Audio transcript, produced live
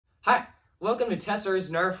Hi, welcome to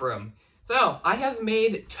Tesser's Nerf Room. So, I have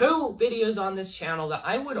made 2 videos on this channel that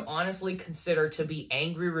I would honestly consider to be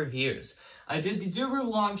angry reviews. I did the Zuru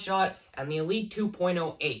Longshot and the Elite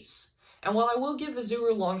 2.0 Ace. And while I will give the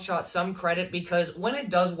Zuru Longshot some credit because when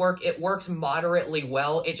it does work, it works moderately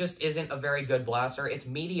well. It just isn't a very good blaster. It's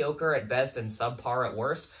mediocre at best and subpar at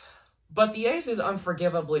worst. But the Ace is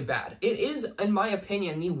unforgivably bad. It is, in my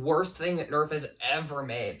opinion, the worst thing that Nerf has ever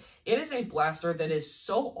made. It is a blaster that is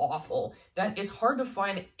so awful that it's hard to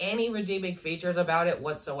find any redeeming features about it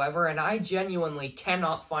whatsoever, and I genuinely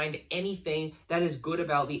cannot find anything that is good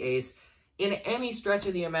about the Ace in any stretch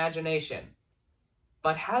of the imagination.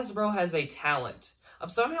 But Hasbro has a talent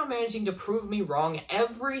of somehow managing to prove me wrong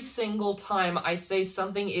every single time I say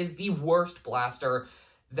something is the worst blaster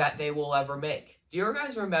that they will ever make. Do you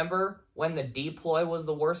guys remember when the Deploy was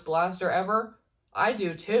the worst blaster ever? I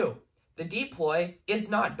do too. The Deploy is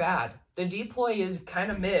not bad. The Deploy is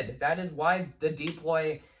kind of mid. That is why the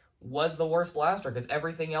Deploy was the worst blaster, because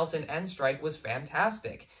everything else in N-Strike was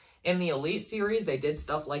fantastic. In the Elite series, they did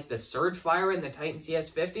stuff like the Surge Fire and the Titan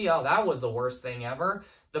CS50. Oh, that was the worst thing ever.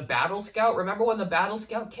 The Battle Scout, remember when the Battle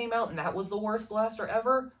Scout came out and that was the worst blaster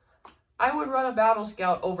ever? I would run a Battle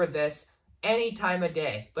Scout over this any time of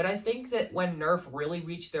day. But I think that when Nerf really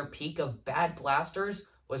reached their peak of bad blasters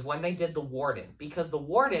was when they did the Warden, because the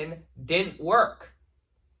Warden didn't work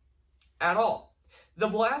at all. The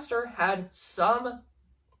blaster had some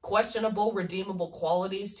questionable, redeemable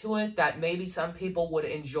qualities to it that maybe some people would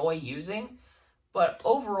enjoy using, but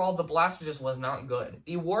overall, the blaster just was not good.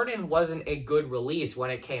 The Warden wasn't a good release when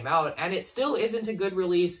it came out, and it still isn't a good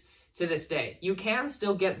release to this day. You can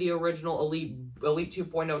still get the original Elite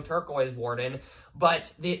 2.0 Turquoise Warden,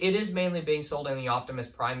 but it is mainly being sold in the Optimus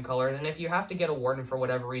Prime colors, and if you have to get a Warden for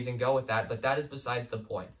whatever reason, go with that, but that is besides the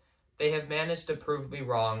point. They have managed to prove me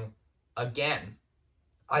wrong again.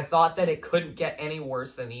 I thought that it couldn't get any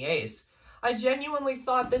worse than the Ace. I genuinely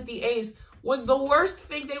thought that the Ace was the worst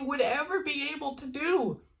thing they would ever be able to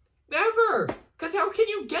do. Never! Because how can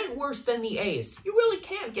you get worse than the Ace? You really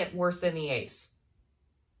can't get worse than the Ace.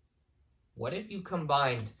 What if you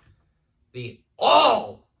combined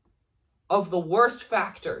all of the worst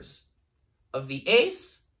factors of the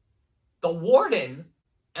Ace, the Warden,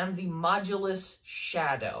 and the Modulus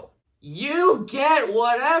Shadow? You get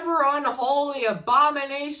whatever unholy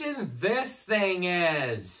abomination this thing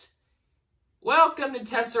is. Welcome to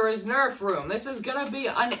Tesser's Nerf Room. This is gonna be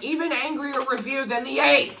an even angrier review than the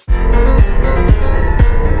Ace.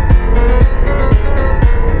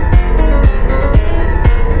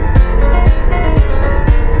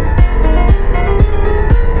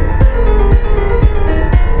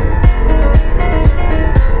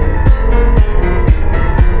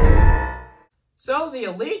 So, the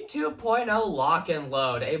Elite 2.0 Lock and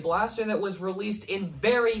Load, a blaster that was released in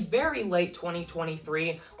very, very late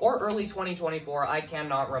 2023 or early 2024. I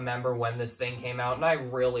cannot remember when this thing came out, and I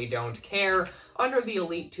really don't care, under the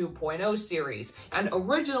Elite 2.0 series. And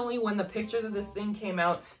originally, when the pictures of this thing came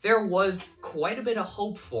out, there was quite a bit of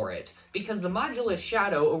hope for it, because the Modulus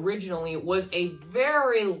Shadow originally was a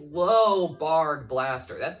very low-barred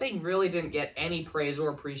blaster. That thing really didn't get any praise or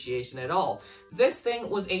appreciation at all. This thing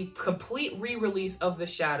was a complete re-release of the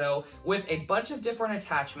Shadow with a bunch of different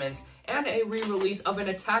attachments and a re-release of an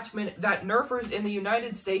attachment that Nerfers in the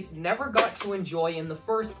United States never got to enjoy in the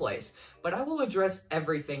first place. But I will address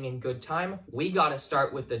everything in good time. We gotta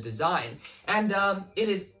start with the design. And it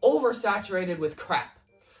is oversaturated with crap.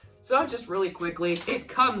 So just really quickly, it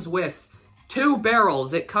comes with 2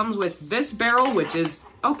 barrels. It comes with this barrel, which is,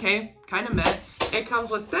 okay, kind of meh. It comes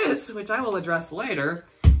with this, which I will address later.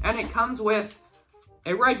 And it comes with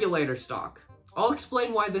a regulator stock. I'll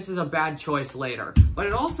explain why this is a bad choice later. But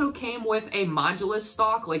it also came with a Modulus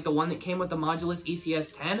stock, like the one that came with the Modulus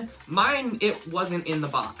ECS-10. Mine, it wasn't in the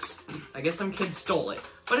box. I guess some kids stole it.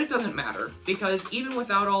 But it doesn't matter, because even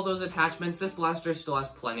without all those attachments, this blaster still has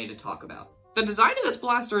plenty to talk about. The design of this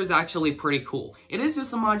blaster is actually pretty cool. It is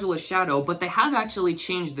just a Modulus Shadow, but they have actually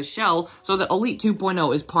changed the shell so that Elite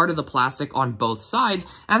 2.0 is part of the plastic on both sides,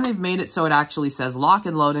 and they've made it so it actually says Lock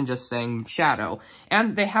and Load and just saying Shadow.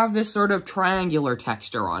 And they have this sort of triangular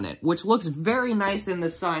texture on it, which looks very nice in the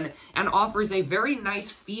sun and offers a very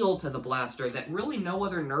nice feel to the blaster that really no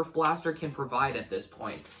other Nerf blaster can provide at this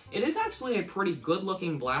point. It is actually a pretty good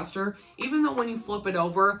looking blaster, even though when you flip it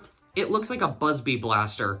over, it looks like a Busby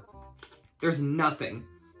blaster. There's nothing.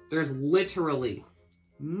 There's literally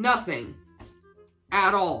nothing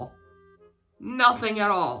at all. Nothing at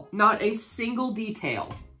all. Not a single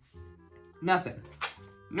detail. Nothing.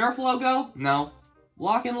 Nerf logo? No.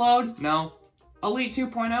 Lock and Load? No. Elite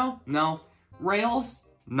 2.0? No. Rails?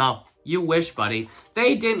 No. You wish, buddy.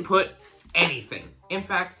 They didn't put anything. In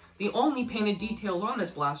fact, the only painted details on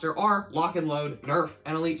this blaster are Lock and Load, Nerf,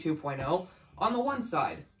 and Elite 2.0 on the one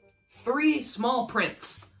side. 3 small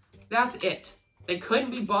prints. That's it. They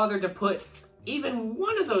couldn't be bothered to put even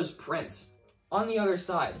one of those prints on the other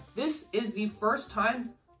side. This is the first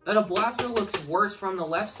time that a blaster looks worse from the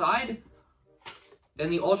left side than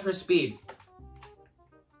the Ultra Speed.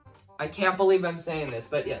 I can't believe I'm saying this,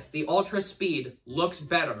 but yes, the Ultra Speed looks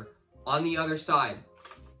better on the other side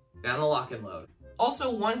than the Lock and Load.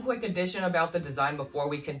 Also, one quick addition about the design before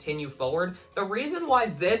we continue forward. The reason why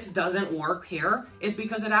this doesn't work here is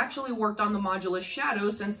because it actually worked on the Modulus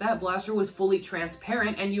Shadow, since that blaster was fully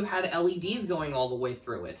transparent and you had LEDs going all the way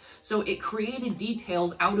through it. So it created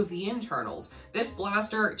details out of the internals. This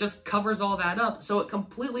blaster just covers all that up, so it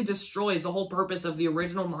completely destroys the whole purpose of the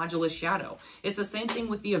original Modulus Shadow. It's the same thing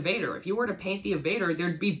with the Evader. If you were to paint the Evader,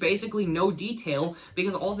 there'd be basically no detail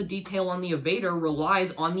because all the detail on the Evader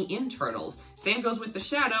relies on the internals. Same goes with the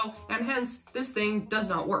Shadow, and hence, this thing does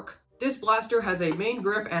not work. This blaster has a main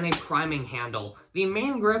grip and a priming handle. The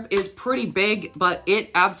main grip is pretty big, but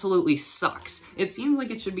it absolutely sucks. It seems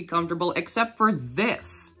like it should be comfortable, except for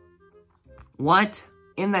this. What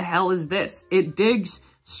in the hell is this? It digs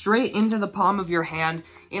straight into the palm of your hand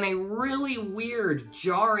in a really weird,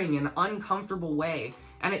 jarring, and uncomfortable way,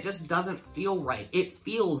 and it just doesn't feel right. It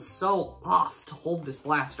feels so off to hold this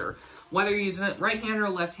blaster. Whether you're using it right-handed or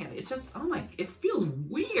left-handed, it just, oh my, it feels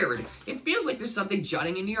weird. It feels like there's something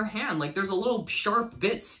jutting into your hand, like there's a little sharp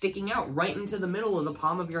bit sticking out right into the middle of the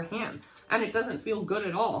palm of your hand, and it doesn't feel good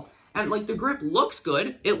at all. And like, the grip looks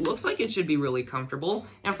good, it looks like it should be really comfortable,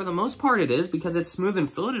 and for the most part it is, because it's smooth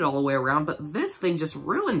and fluted all the way around, but this thing just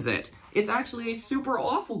ruins it. It's actually a super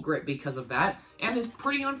awful grip because of that, and is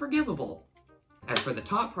pretty unforgivable. As for the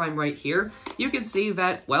top prime right here, you can see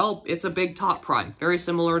that, well, it's a big top prime, very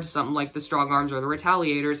similar to something like the Strong Arms or the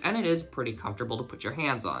Retaliators, and it is pretty comfortable to put your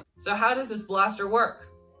hands on. So how does this blaster work?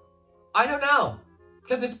 I don't know,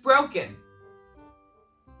 because it's broken.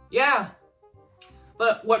 Yeah.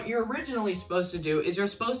 But what you're originally supposed to do is you're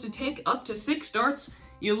supposed to take up to 6 darts,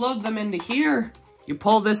 you load them into here, you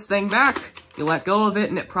pull this thing back, you let go of it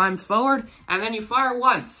and it primes forward, and then you fire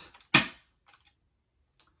once.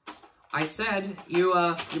 I said you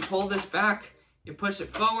pull this back, you push it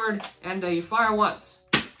forward, and you fire once.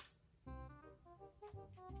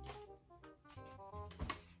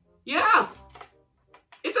 Yeah!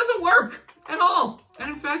 It doesn't work at all! And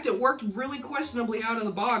in fact, it worked really questionably out of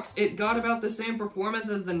the box. It got about the same performance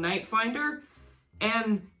as the Night Finder,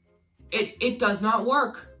 and it does not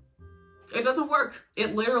work. It doesn't work.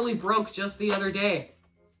 It literally broke just the other day.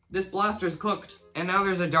 This blaster's cooked, and now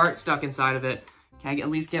there's a dart stuck inside of it. Can I at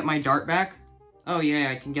least get my dart back? Oh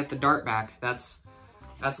yeah, I can get the dart back. That's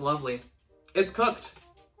lovely. It's cooked.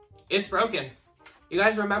 It's broken. You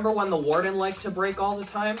guys remember when the Warden liked to break all the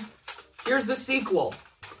time? Here's the sequel.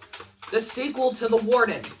 The sequel to the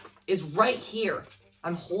Warden is right here.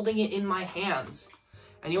 I'm holding it in my hands.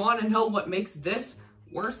 And you want to know what makes this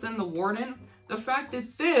worse than the Warden? The fact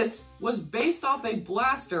that this was based off a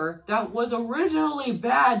blaster that was originally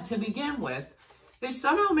bad to begin with. They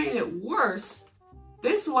somehow made it worse.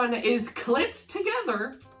 This one is clipped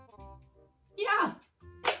together. Yeah.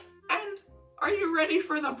 And are you ready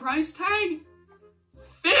for the price tag?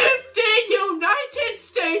 50 United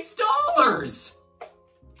States dollars!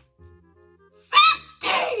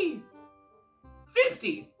 50!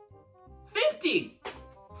 50! 50!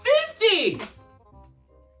 50!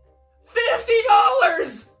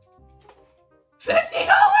 $50!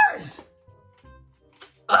 $50!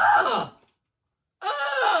 Ugh!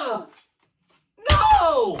 Ugh!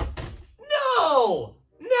 No! No!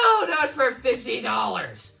 No, not for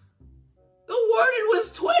 $50. The Warden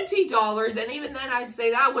was $20, and even then I'd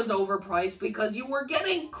say that was overpriced because you were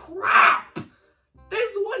getting crap.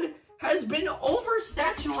 This one has been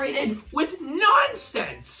oversaturated with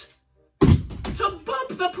nonsense to bump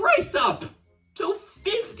the price up to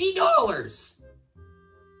 $50.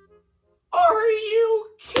 Are you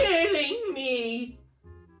kidding me?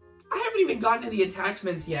 I haven't even gotten to the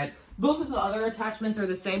attachments yet. Both of the other attachments are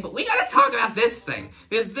the same, but we gotta talk about this thing,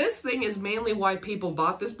 because this thing is mainly why people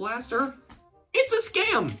bought this blaster. It's a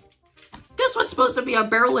scam. This was supposed to be a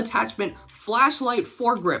barrel attachment flashlight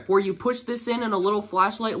foregrip, where you push this in and a little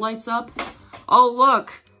flashlight lights up. Oh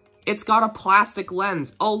look, it's got a plastic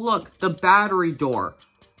lens. Oh look, the battery door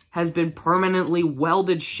has been permanently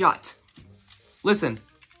welded shut. Listen,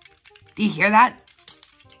 do you hear that?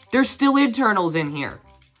 There's still internals in here.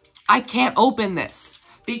 I can't open this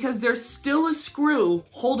because there's still a screw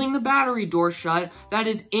holding the battery door shut that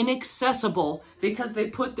is inaccessible because they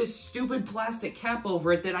put this stupid plastic cap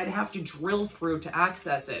over it that I'd have to drill through to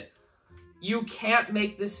access it. You can't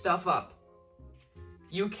make this stuff up.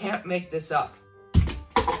 You can't make this up.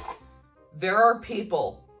 There are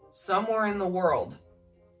people somewhere in the world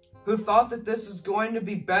who thought that this is going to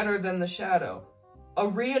be better than the Shadow. A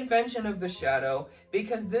reinvention of the Shadow,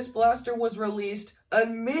 because this blaster was released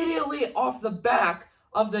immediately off the back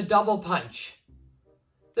of the Double Punch.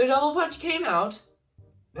 The Double Punch came out,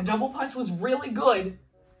 the Double Punch was really good,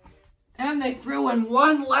 and they threw in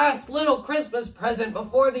one last little Christmas present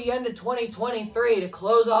before the end of 2023 to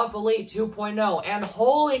close off Elite 2.0, and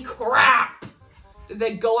holy crap, did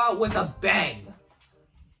they go out with a bang.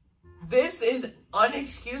 This is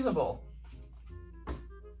unexcusable.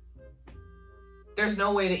 There's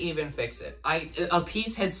no way to even fix it. A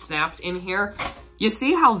piece has snapped in here. You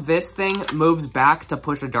see how this thing moves back to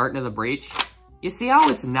push a dart into the breech? You see how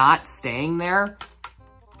it's not staying there?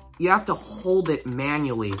 You have to hold it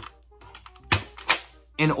manually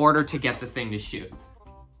in order to get the thing to shoot.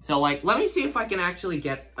 So, like, let me see if I can actually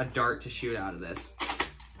get a dart to shoot out of this.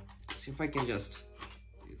 Let's see if I can just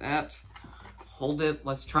do that. Hold it.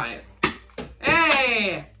 Let's try it.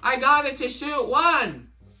 Hey! I got it to shoot one!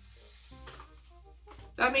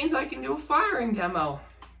 That means I can do a firing demo.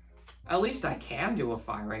 At least I can do a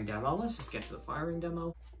firing demo. Let's just get to the firing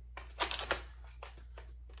demo.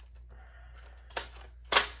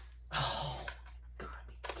 Oh, God.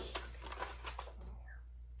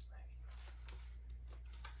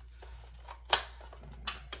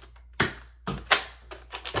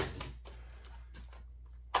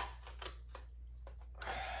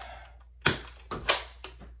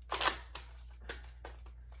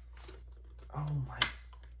 Oh my.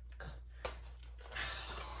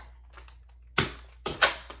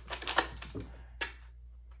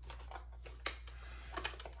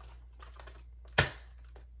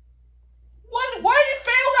 Why did it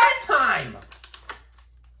fail that time?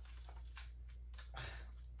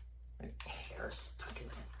 My hair's stuck in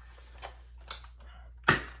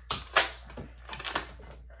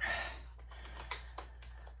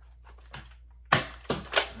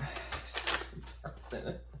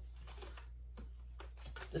it.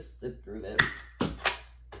 Just sit through this.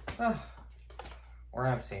 Oh, we're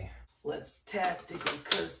empty. Let's tactical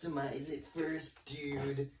customize it first,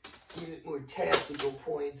 dude. Give it more tactical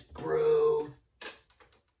points, bro.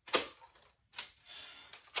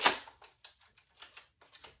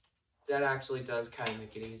 That actually does kind of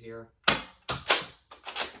make it easier.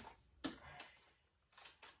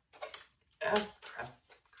 Crap.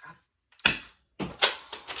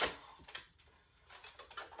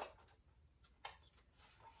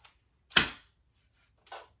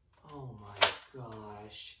 Oh my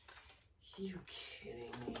gosh. You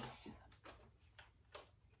kidding me?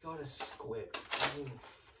 Got a squib. This doesn't even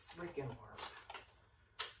freaking work.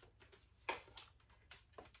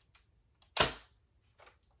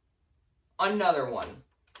 Another one.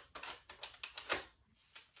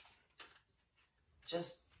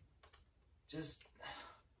 Just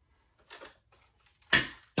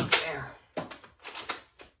there.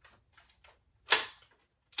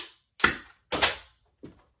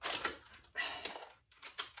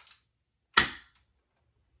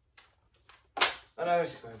 Another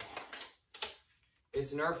squib.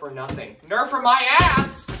 It's Nerf or nothing. Nerf for my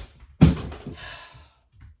ass!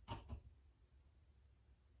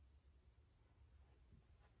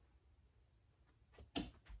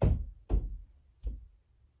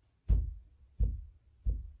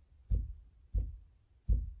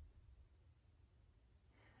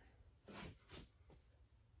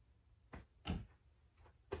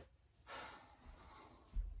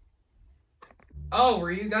 Oh,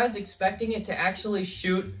 were you guys expecting it to actually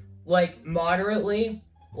shoot, like, moderately,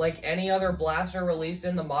 like any other blaster released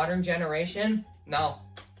in the modern generation? No.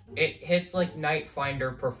 It hits, like, Night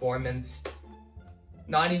Finder performance.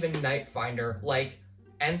 Not even Night Finder, like,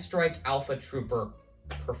 N-Strike Alpha Trooper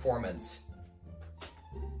performance.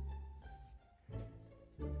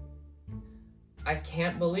 I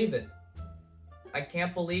can't believe it. I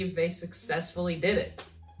can't believe they successfully did it.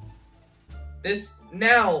 This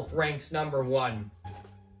now ranks #1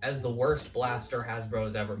 as the worst blaster Hasbro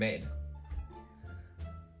has ever made.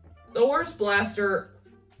 The worst blaster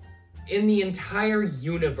in the entire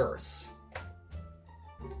universe.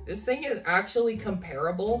 This thing is actually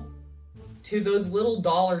comparable to those little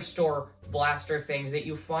dollar store blaster things that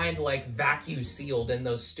you find like vacuum sealed in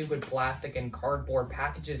those stupid plastic and cardboard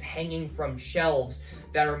packages hanging from shelves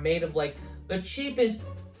that are made of like the cheapest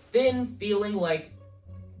thin feeling like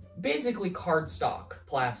basically cardstock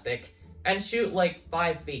plastic and shoot like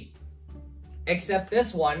 5 feet. Except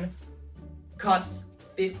this one costs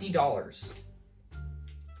 $50.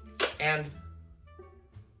 And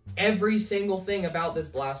every single thing about this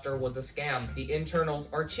blaster was a scam. The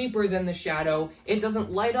internals are cheaper than the Shadow. It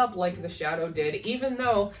doesn't light up like the Shadow did, even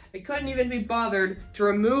though they couldn't even be bothered to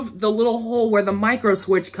remove the little hole where the micro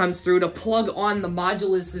switch comes through to plug on the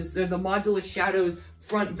Modulus Shadow's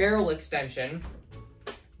front barrel extension.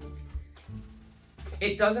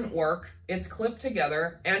 It doesn't work. It's clipped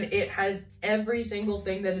together, and it has every single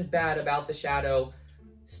thing that is bad about the Shadow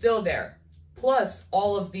still there. Plus,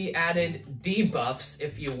 all of the added debuffs,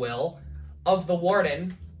 if you will, of the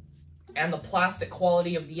Warden and the plastic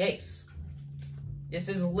quality of the Ace. This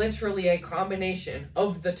is literally a combination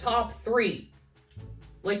of the top 3,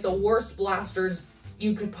 like the worst blasters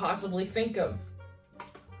you could possibly think of.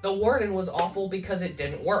 The Warden was awful because it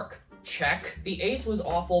didn't work. Check. The Ace was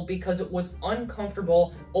awful because it was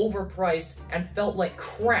uncomfortable, overpriced, and felt like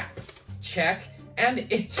crap. Check. And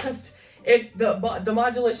the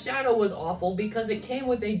Modulus Shadow was awful because it came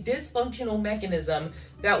with a dysfunctional mechanism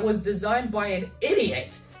that was designed by an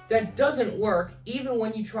idiot that doesn't work even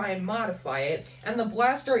when you try and modify it, and the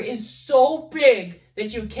blaster is so big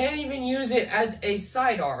that you can't even use it as a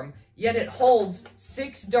sidearm, yet it holds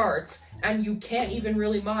 6 darts, and you can't even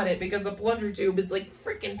really mod it because the plunger tube is like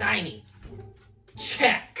freaking tiny.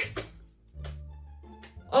 Check!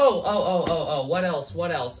 What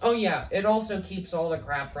else? Oh yeah, it also keeps all the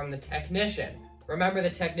crap from the Technician. Remember the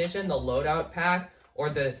Technician, the loadout pack, or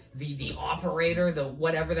the operator, the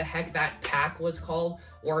whatever the heck that pack was called,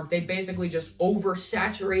 or they basically just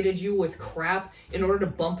oversaturated you with crap in order to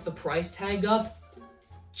bump the price tag up?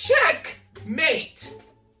 Check, mate!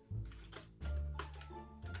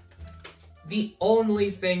 The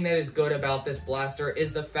only thing that is good about this blaster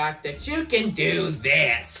is the fact that you can do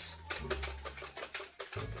this.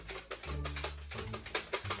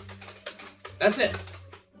 That's it.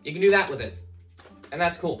 You can do that with it. And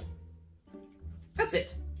that's cool. That's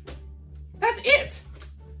it. That's it!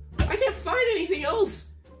 I can't find anything else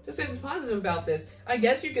to say that's positive about this. I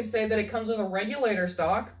guess you could say that it comes with a regulator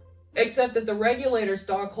stock, except that the regulator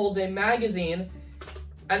stock holds a magazine,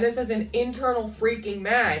 and this is an internal freaking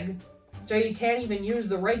mag, so you can't even use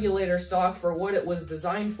the regulator stock for what it was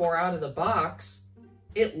designed for out of the box.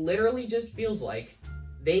 It literally just feels like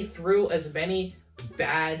they threw as many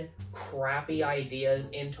bad, crappy ideas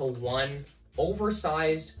into one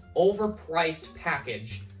oversized, overpriced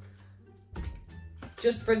package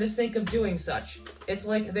just for the sake of doing such. It's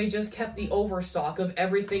like they just kept the overstock of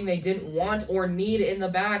everything they didn't want or need in the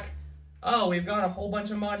back. Oh, we've got a whole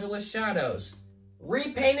bunch of Modulus Shadows.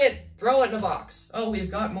 Repaint it, throw it in a box. Oh,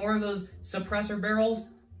 we've got more of those suppressor barrels,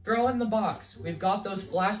 throw it in the box. We've got those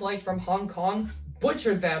flashlights from Hong Kong,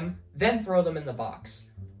 butcher them, then throw them in the box.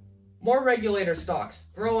 More regulator stocks,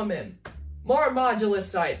 throw them in. More Modulus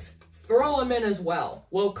sights, throw them in as well.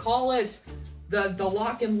 We'll call it the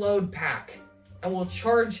lock and load pack, and we'll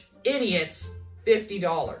charge idiots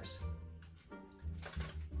 $50.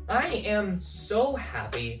 I am so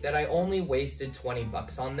happy that I only wasted 20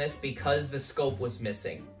 bucks on this because the scope was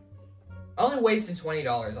missing. I only wasted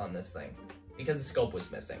 $20 on this thing because the scope was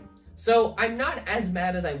missing. So I'm not as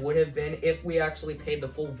mad as I would have been if we actually paid the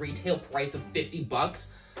full retail price of 50 bucks,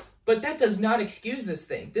 but that does not excuse this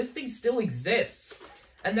thing. This thing still exists,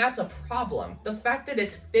 and that's a problem. The fact that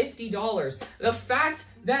it's $50, the fact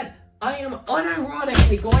that I am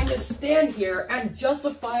unironically going to stand here and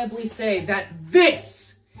justifiably say that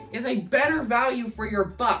this is a better value for your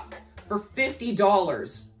buck for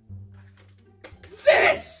 $50.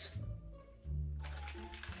 This!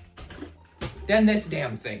 Than this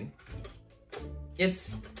damn thing.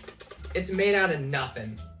 It's made out of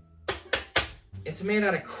nothing. It's made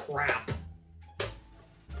out of crap.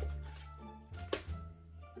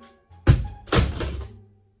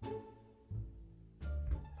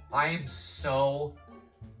 I am so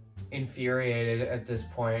infuriated at this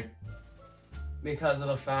point because of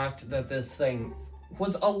the fact that this thing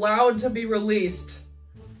was allowed to be released.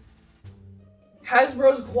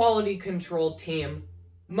 Hasbro's quality control team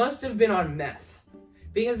must have been on meth,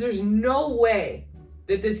 because there's no way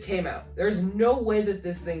that this came out. There's no way that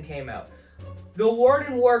this thing came out. The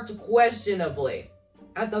Warden worked questionably,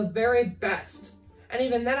 at the very best. And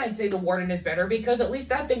even then I'd say the Warden is better because at least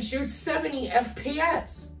that thing shoots 70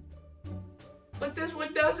 FPS. But this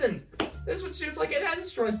one doesn't. This one shoots like an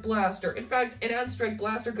N-Strike blaster. In fact, an N-Strike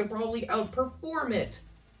blaster could probably outperform it.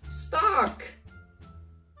 Stock.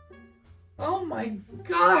 Oh my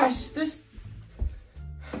gosh, this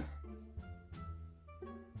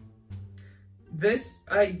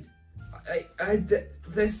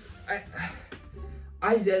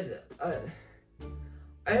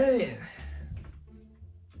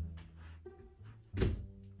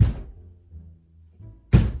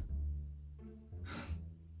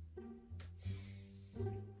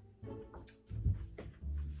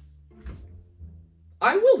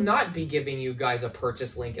I will not be giving you guys a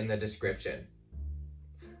purchase link in the description.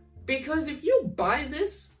 Because if you buy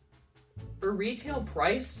this for retail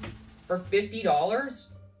price for $50,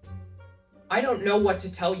 I don't know what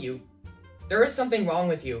to tell you. There is something wrong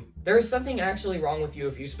with you. There is something actually wrong with you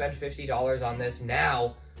if you spend $50 on this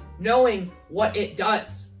now, knowing what it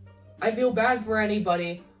does. I feel bad for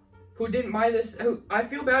anybody who didn't buy this. I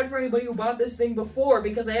feel bad for anybody who bought this thing before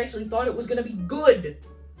because I actually thought it was going to be good.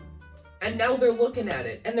 And now they're looking at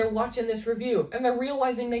it, and they're watching this review, and they're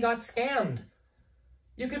realizing they got scammed.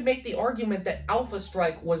 You could make the argument that Alpha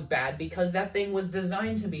Strike was bad because that thing was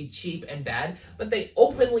designed to be cheap and bad, but they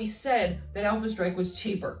openly said that Alpha Strike was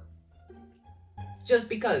cheaper. Just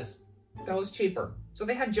because that was cheaper. So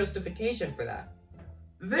they had justification for that.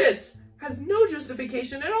 This has no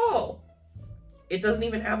justification at all. It doesn't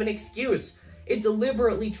even have an excuse. It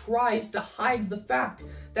deliberately tries to hide the fact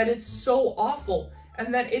that it's so awful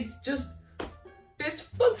and that it's just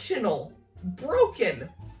dysfunctional, broken,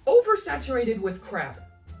 oversaturated with crap,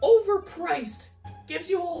 overpriced, gives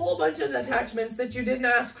you a whole bunch of attachments that you didn't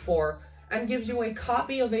ask for, and gives you a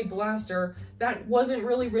copy of a blaster that wasn't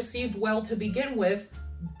really received well to begin with,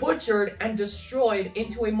 butchered and destroyed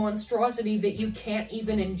into a monstrosity that you can't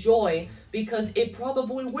even enjoy because it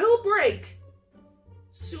probably will break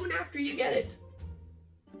soon after you get it.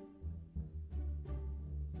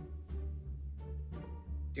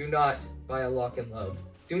 Do not buy a lock and load.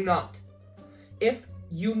 Do not. If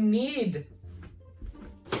you need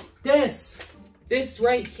this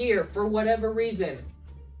right here for whatever reason,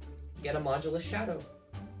 get a modulus shadow.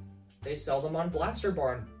 They sell them on Blaster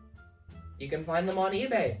Barn. You can find them on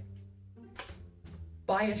eBay.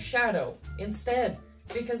 Buy a shadow instead,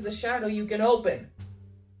 because the shadow you can open.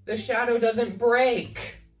 The shadow doesn't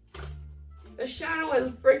break. The shadow has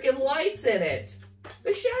freaking lights in it.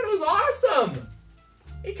 The shadow's awesome.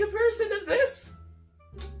 In comparison to this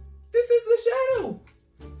is the shadow.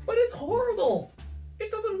 But it's horrible.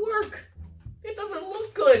 It doesn't work. It doesn't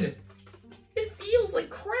look good. It feels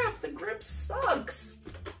like crap. The grip sucks.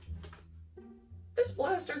 This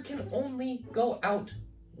blaster can only go out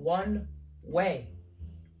one way.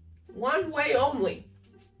 One way only.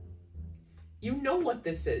 You know what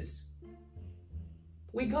this is.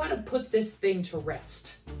 We gotta put this thing to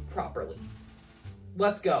rest properly.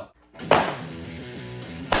 Let's go.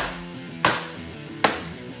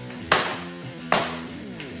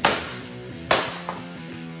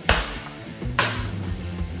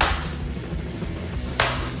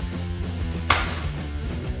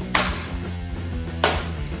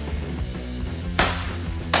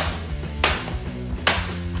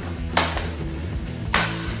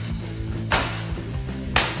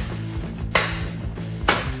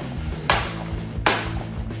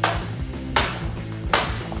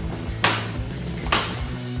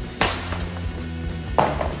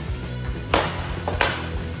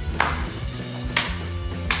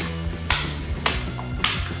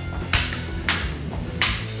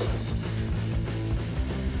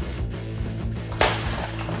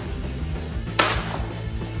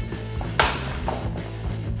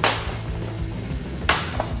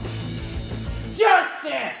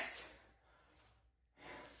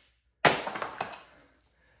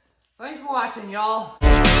 Thanks for watching, y'all.